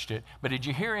researched it, but did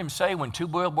you hear him say when 2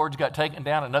 billboards got taken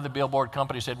down, another billboard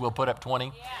company said, "We'll put up 20"?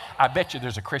 Yeah. I bet you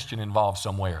there's a Christian involved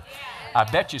somewhere. Yeah. I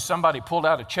bet you somebody pulled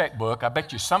out a checkbook. I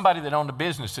bet you somebody that owned a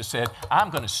business that said, "I'm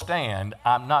going to stand,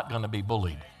 I'm not going to be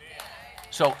bullied."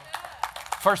 So,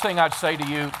 first thing I'd say to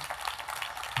you,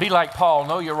 be like Paul,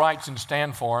 know your rights and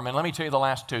stand for them. And let me tell you the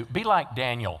last two. Be like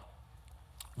Daniel.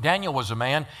 Daniel was a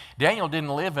man. Daniel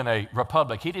didn't live in a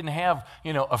republic. He didn't have,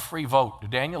 a free vote.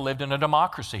 Daniel lived in a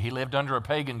democracy. He lived under a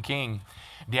pagan king.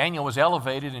 Daniel was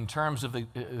elevated in terms of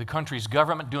the country's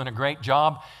government, doing a great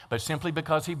job, but simply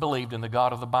because he believed in the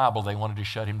God of the Bible, they wanted to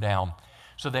shut him down.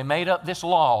 So they made up this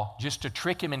law just to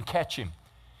trick him and catch him.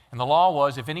 And the law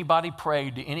was, if anybody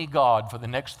prayed to any god for the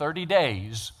next 30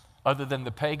 days, other than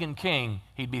the pagan king,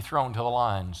 he'd be thrown to the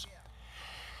lions.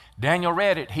 Daniel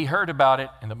read it, he heard about it,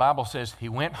 and the Bible says he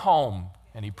went home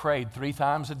and he prayed 3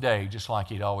 times a day, just like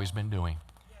he'd always been doing.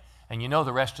 And you know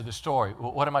the rest of the story.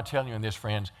 What am I telling you in this,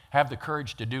 friends? Have the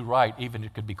courage to do right, even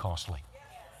if it could be costly.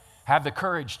 Have the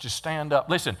courage to stand up.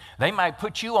 Listen, they might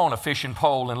put you on a fishing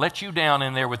pole and let you down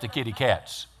in there with the kitty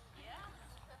cats.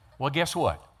 Well, guess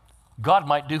what? God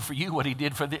might do for you what he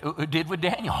did with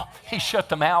Daniel. He shut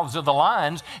the mouths of the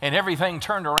lions, and everything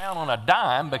turned around on a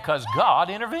dime because God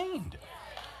intervened.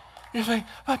 You say,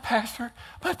 but pastor,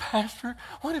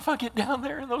 what if I get down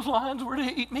there and those lions were to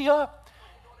eat me up?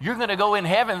 You're going to go in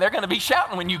heaven. They're going to be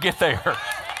shouting when you get there.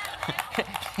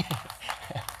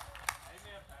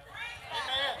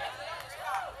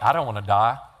 I don't want to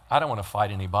die. I don't want to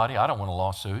fight anybody. I don't want a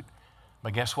lawsuit.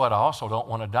 But guess what? I also don't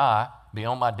want to die, be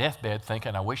on my deathbed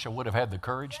thinking I wish I would have had the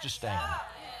courage to stand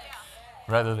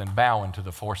rather than bowing to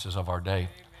the forces of our day.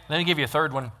 Let me give you a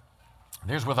third one.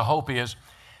 There's where the hope is.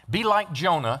 Be like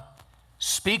Jonah.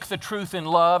 Speak the truth in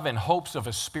love in hopes of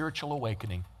a spiritual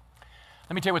awakening.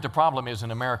 Let me tell you what the problem is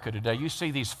in America today. You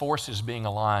see these forces being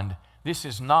aligned. This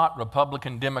is not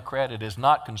Republican, Democrat. It is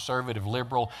not conservative,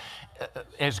 liberal.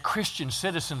 As Christian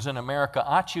citizens in America,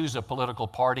 I choose a political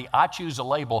party. I choose a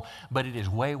label, but it is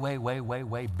way, way, way, way,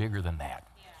 way bigger than that.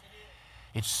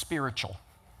 It's spiritual.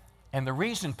 And the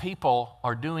reason people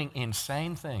are doing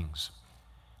insane things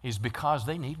is because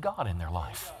they need God in their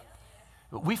life.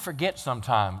 We forget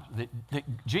sometimes that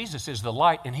Jesus is the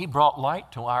light, and he brought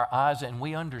light to our eyes, and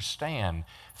we understand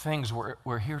things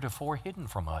were heretofore hidden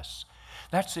from us.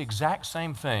 That's the exact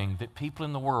same thing that people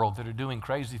in the world that are doing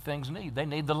crazy things need. They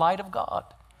need the light of God.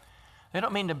 They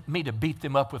don't mean me to beat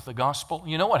them up with the gospel.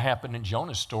 You know what happened in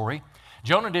Jonah's story?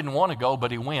 Jonah didn't want to go,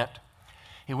 but he went.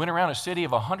 He went around a city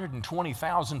of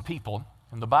 120,000 people,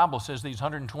 and the Bible says these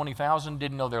 120,000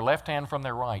 didn't know their left hand from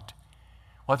their right.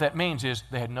 What that means is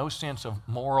they had no sense of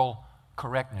moral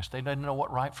correctness. They didn't know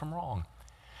what right from wrong.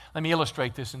 Let me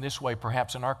illustrate this in this way,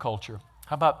 perhaps in our culture.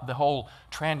 How about the whole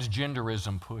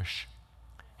transgenderism push?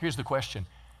 Here's the question.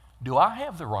 Do I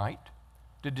have the right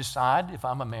to decide if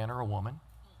I'm a man or a woman?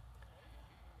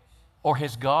 Or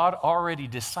has God already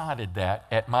decided that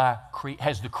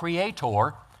has the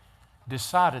Creator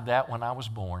decided that when I was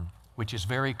born, which is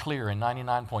very clear in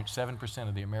 99.7%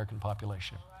 of the American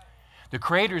population? The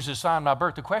Creator's assigned my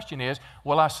birth. The question is,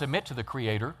 will I submit to the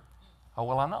Creator or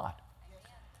will I not?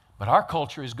 But our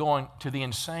culture is going to the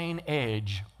insane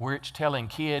edge where it's telling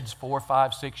kids 4,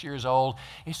 5, 6 years old,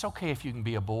 it's okay if you can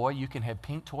be a boy. You can have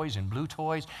pink toys and blue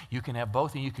toys. You can have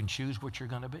both, and you can choose what you're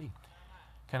going to be.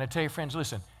 Can I tell you, friends,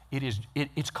 listen,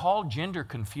 it's called gender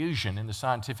confusion in the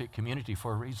scientific community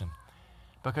for a reason.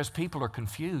 Because people are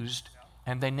confused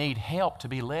and they need help to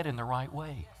be led in the right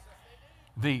way.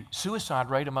 The suicide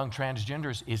rate among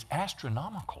transgenders is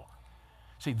astronomical.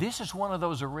 See, this is one of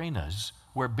those arenas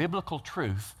where biblical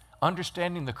truth,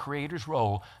 understanding the Creator's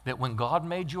role, that when God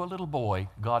made you a little boy,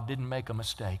 God didn't make a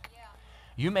mistake. Yeah.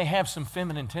 You may have some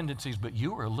feminine tendencies, but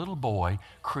you are a little boy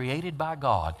created by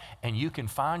God, and you can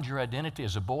find your identity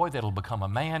as a boy that'll become a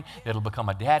man, that'll become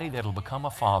a daddy, that'll become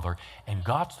a father, and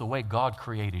God's the way God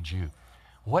created you.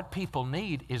 What people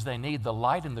need is they need the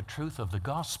light and the truth of the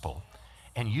gospel.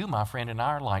 And you, my friend, and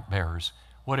I are light bearers.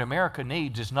 What America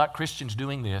needs is not Christians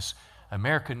doing this.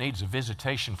 America needs a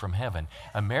visitation from heaven.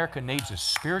 America needs a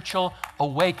spiritual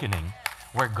awakening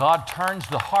where God turns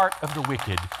the heart of the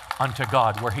wicked unto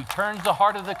God, where He turns the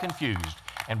heart of the confused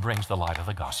and brings the light of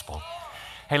the gospel.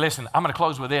 Hey, listen, I'm going to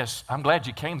close with this. I'm glad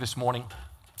you came this morning.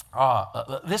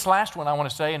 This last one I want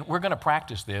to say, and we're going to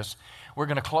practice this. We're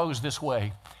going to close this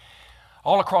way.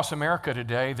 All across America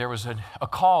today, there was a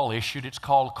call issued. It's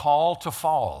called Call to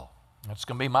Fall. That's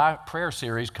going to be my prayer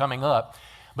series coming up.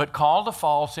 But Call to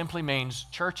Fall simply means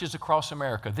churches across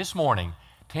America. This morning,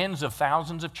 tens of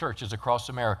thousands of churches across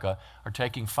America are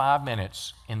taking 5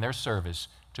 minutes in their service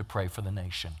to pray for the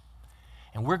nation.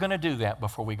 And we're going to do that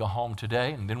before we go home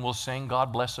today, and then we'll sing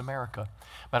God Bless America.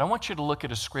 But I want you to look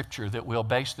at a scripture that we'll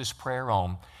base this prayer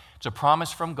on. It's a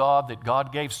promise from God that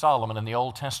God gave Solomon in the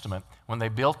Old Testament when they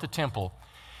built the temple.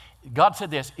 God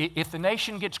said this, if the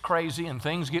nation gets crazy and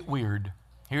things get weird,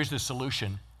 here's the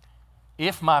solution.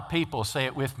 If my people, say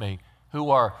it with me, who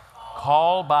are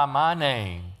called by my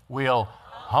name will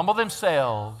humble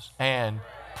themselves and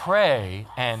pray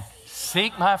and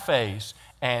seek my face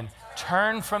and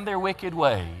turn from their wicked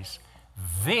ways,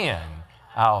 then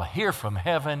I'll hear from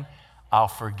heaven, I'll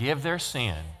forgive their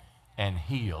sin and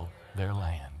heal their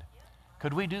land.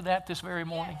 Could we do that this very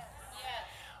morning?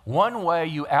 One way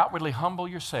you outwardly humble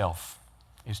yourself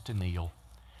is to kneel.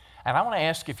 And I want to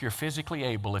ask if you're physically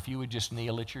able, if you would just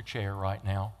kneel at your chair right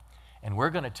now. And we're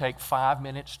going to take 5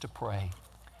 minutes to pray.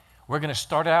 We're going to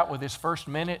start out with this first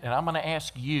minute, and I'm going to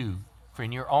ask you, for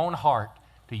in your own heart,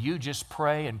 do you just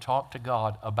pray and talk to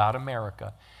God about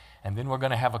America? And then we're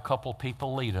going to have a couple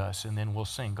people lead us, and then we'll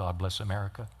sing God Bless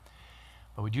America.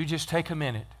 But would you just take a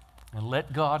minute and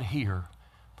let God hear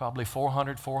probably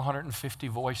 400, 450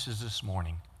 voices this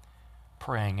morning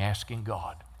praying, asking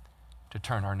God to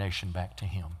turn our nation back to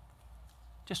Him.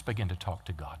 Just begin to talk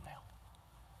to God now.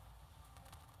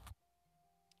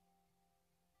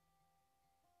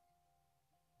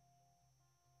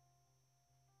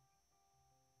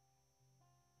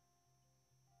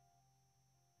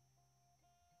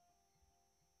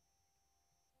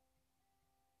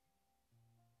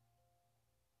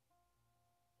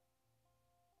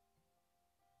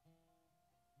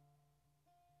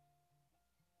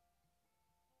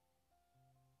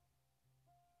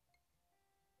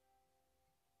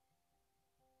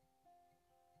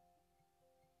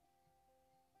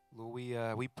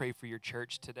 Lord, we pray for your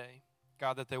church today.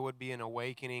 God, that there would be an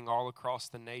awakening all across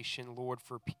the nation, Lord,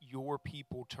 for your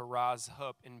people to rise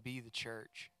up and be the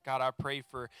church. God, I pray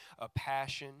for a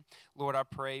passion. Lord, I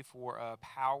pray for a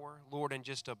power, Lord, and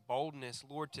just a boldness,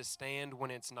 Lord, to stand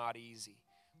when it's not easy.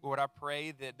 Lord, I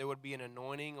pray that there would be an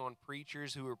anointing on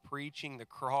preachers who are preaching the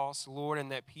cross, Lord,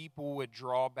 and that people would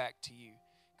draw back to you.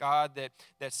 God,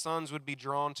 that sons would be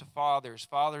drawn to fathers,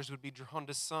 fathers would be drawn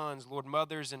to sons, Lord,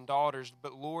 mothers and daughters,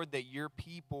 but Lord, that your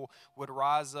people would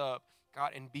rise up,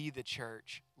 God, and be the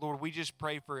church. Lord, we just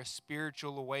pray for a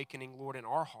spiritual awakening, Lord, in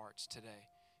our hearts today.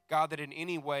 God, that in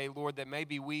any way, Lord, that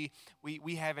maybe we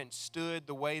haven't stood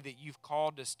the way that you've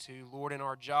called us to, Lord, in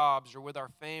our jobs or with our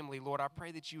family, Lord, I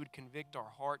pray that you would convict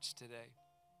our hearts today.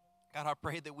 God, I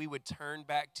pray that we would turn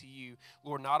back to you,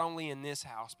 Lord, not only in this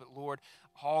house, but, Lord,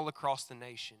 all across the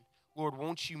nation. Lord,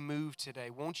 won't you move today?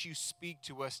 Won't you speak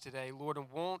to us today, Lord? And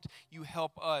won't you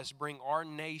help us bring our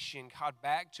nation, God,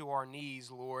 back to our knees,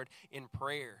 Lord, in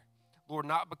prayer? Lord,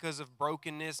 not because of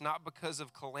brokenness, not because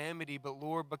of calamity, but,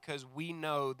 Lord, because we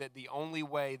know that the only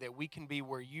way that we can be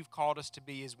where you've called us to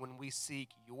be is when we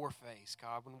seek your face,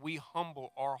 God, when we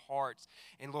humble our hearts.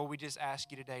 And, Lord, we just ask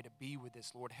you today to be with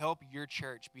us, Lord. Help your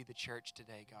church be the church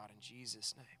today, God, in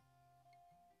Jesus' name.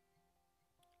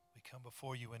 We come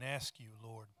before you and ask you,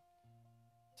 Lord,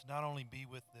 to not only be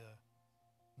with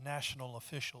the national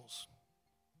officials,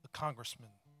 the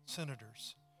congressmen,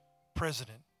 senators,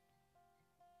 president,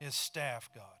 his staff,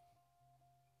 God,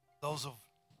 those of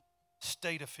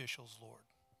state officials, Lord,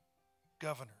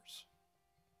 governors,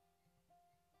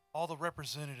 all the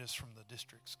representatives from the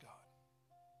districts, God.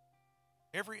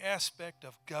 Every aspect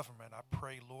of government, I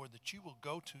pray, Lord, that you will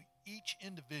go to each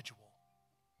individual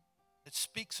that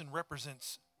speaks and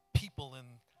represents people in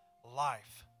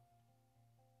life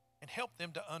and help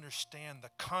them to understand the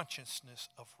consciousness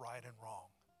of right and wrong.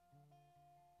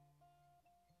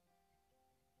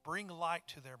 Bring light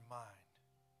to their mind.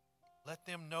 Let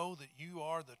them know that you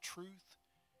are the truth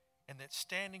and that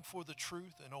standing for the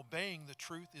truth and obeying the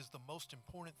truth is the most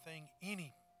important thing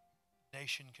any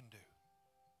nation can do.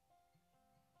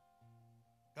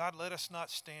 God, let us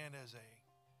not stand as a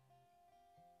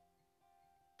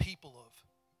people of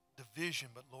division,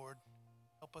 but Lord,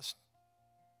 help us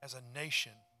as a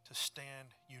nation to stand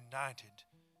united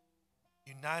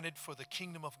for the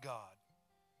kingdom of God,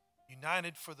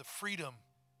 united for the freedom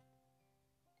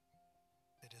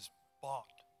that is bought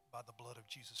by the blood of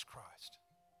Jesus Christ.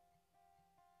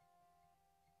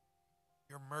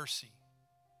 Your mercy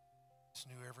is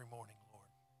new every morning, Lord.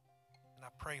 And I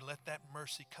pray, let that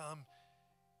mercy come,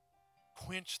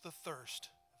 quench the thirst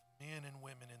of men and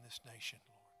women in this nation,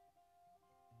 Lord.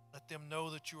 Let them know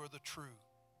that you are the true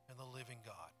and the living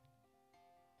God.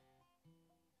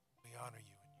 We honor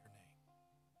you in your name.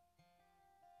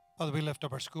 Father, we lift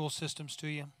up our school systems to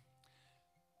you.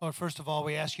 Lord, first of all,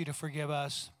 we ask you to forgive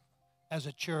us as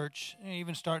a church,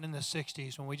 even starting in the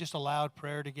 60s, when we just allowed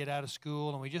prayer to get out of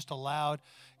school and we just allowed,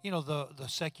 the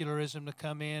secularism to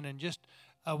come in and just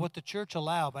what the church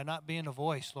allowed by not being a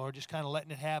voice, Lord, just kind of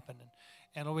letting it happen.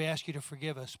 And Lord, we ask you to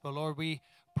forgive us. But Lord, we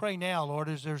pray now, Lord,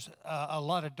 as there's a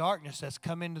lot of darkness that's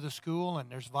come into the school, and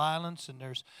there's violence, and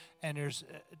there's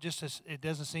it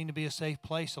doesn't seem to be a safe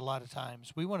place a lot of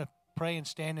times. We want to pray and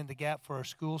stand in the gap for our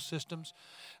school systems.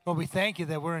 Lord, we thank you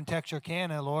that we're in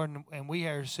Texarkana, Lord, and we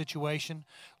are in a situation,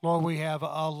 Lord, we have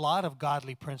a lot of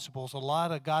godly principals, a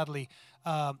lot of godly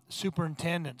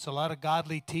superintendents, a lot of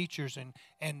godly teachers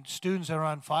and students that are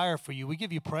on fire for you. We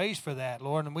give you praise for that,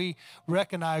 Lord, and we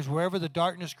recognize wherever the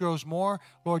darkness grows more,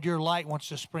 Lord, your light wants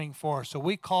to spring forth. So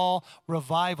we call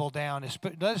revival down.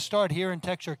 Let us start here in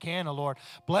Texarkana, Lord.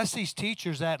 Bless these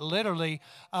teachers that literally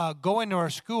go into our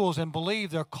schools and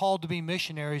believe they're called to be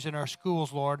missionaries in our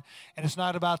schools, Lord. And it's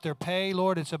not about their pay,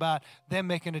 Lord. It's about them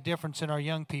making a difference in our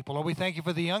young people. Lord, we thank you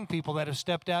for the young people that have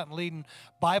stepped out and leading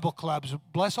Bible clubs.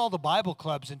 Bless all the Bible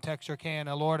clubs in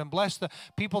Texarkana, Lord, and bless the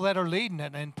people that are leading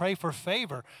it, and pray for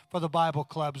favor for the Bible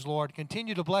clubs, Lord.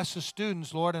 Continue to bless the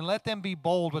students, Lord, and let them be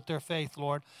bold with their faith,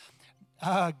 Lord.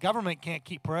 Government can't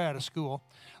keep prayer out of school.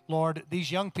 Lord,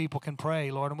 these young people can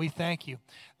pray, Lord, and we thank you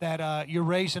that you're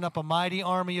raising up a mighty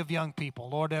army of young people,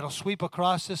 Lord, that'll sweep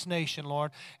across this nation,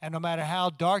 Lord, and no matter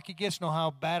how dark it gets,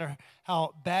 how bad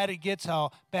it gets,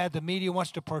 how bad the media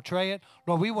wants to portray it,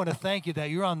 Lord, we want to thank you that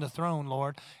you're on the throne,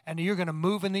 Lord, and you're going to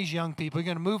move in these young people.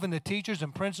 You're going to move in the teachers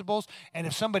and principals, and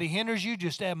if somebody hinders you,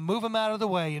 just move them out of the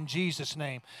way in Jesus'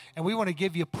 name. And we want to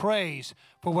give you praise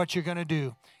for what you're going to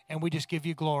do, and we just give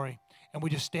you glory. And we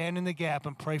just stand in the gap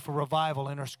and pray for revival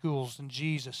in our schools in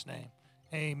Jesus' name.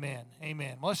 Amen.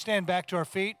 Amen. Well, let's stand back to our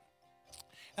feet.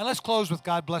 And let's close with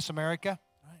God Bless America.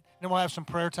 Right? And then we'll have some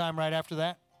prayer time right after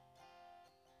that.